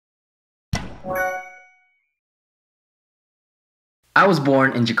I was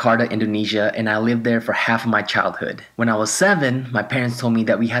born in Jakarta, Indonesia, and I lived there for half of my childhood. When I was 7, my parents told me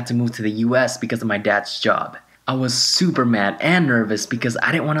that we had to move to the US because of my dad's job. I was super mad and nervous because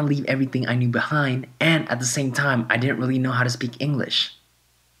I didn't want to leave everything I knew behind, and at the same time, I didn't really know how to speak English.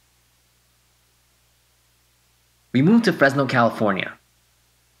 We moved to Fresno, California.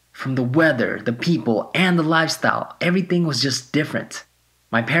 From the weather, the people, and the lifestyle, everything was just different.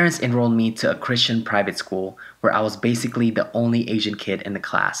 My parents enrolled me to a Christian private school where I was basically the only Asian kid in the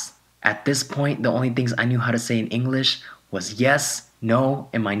class. At this point, the only things I knew how to say in English was yes, no,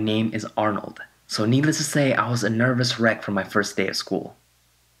 and my name is Arnold. So needless to say, I was a nervous wreck for my first day of school.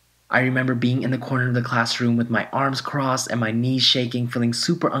 I remember being in the corner of the classroom with my arms crossed and my knees shaking, feeling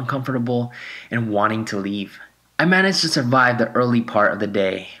super uncomfortable and wanting to leave. I managed to survive the early part of the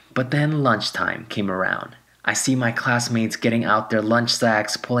day, but then lunchtime came around. I see my classmates getting out their lunch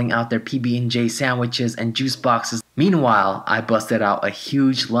sacks, pulling out their PB&J sandwiches and juice boxes. Meanwhile, I busted out a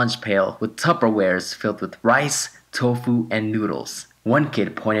huge lunch pail with Tupperwares filled with rice, tofu, and noodles. One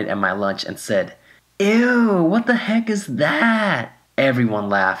kid pointed at my lunch and said, "Ew, what the heck is that?" Everyone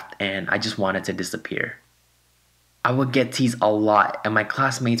laughed and I just wanted to disappear. I would get teased a lot and my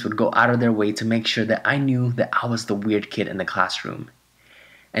classmates would go out of their way to make sure that I knew that I was the weird kid in the classroom.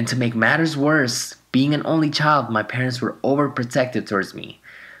 And to make matters worse, being an only child, my parents were overprotective towards me.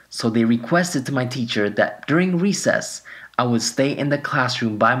 So they requested to my teacher that during recess, I would stay in the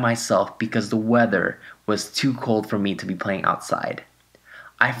classroom by myself because the weather was too cold for me to be playing outside.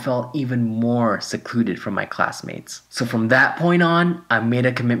 I felt even more secluded from my classmates. So from that point on, I made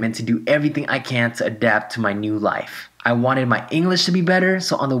a commitment to do everything I can to adapt to my new life. I wanted my English to be better,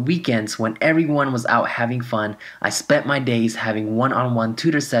 so on the weekends when everyone was out having fun, I spent my days having one-on-one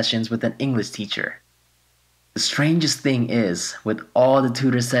tutor sessions with an English teacher. The strangest thing is, with all the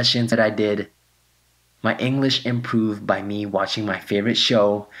tutor sessions that I did, my English improved by me watching my favorite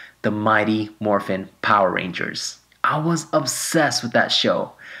show, the Mighty Morphin Power Rangers. I was obsessed with that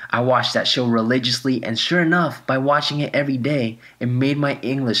show. I watched that show religiously, and sure enough, by watching it every day, it made my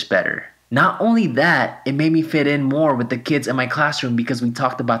English better. Not only that, it made me fit in more with the kids in my classroom because we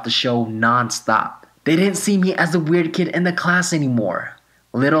talked about the show non-stop. They didn't see me as the weird kid in the class anymore.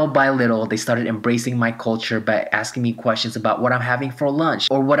 Little by little, they started embracing my culture by asking me questions about what I'm having for lunch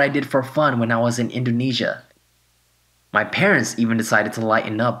or what I did for fun when I was in Indonesia. My parents even decided to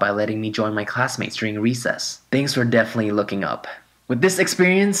lighten up by letting me join my classmates during recess. Things were definitely looking up. With this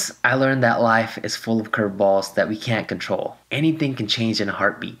experience, I learned that life is full of curveballs that we can't control. Anything can change in a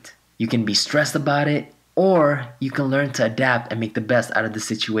heartbeat. You can be stressed about it, or you can learn to adapt and make the best out of the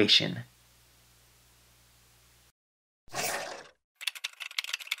situation.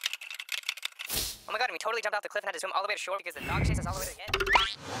 Oh my god, and we totally jumped off the cliff and had to swim all the way to shore because the dog chased us all the way to the end.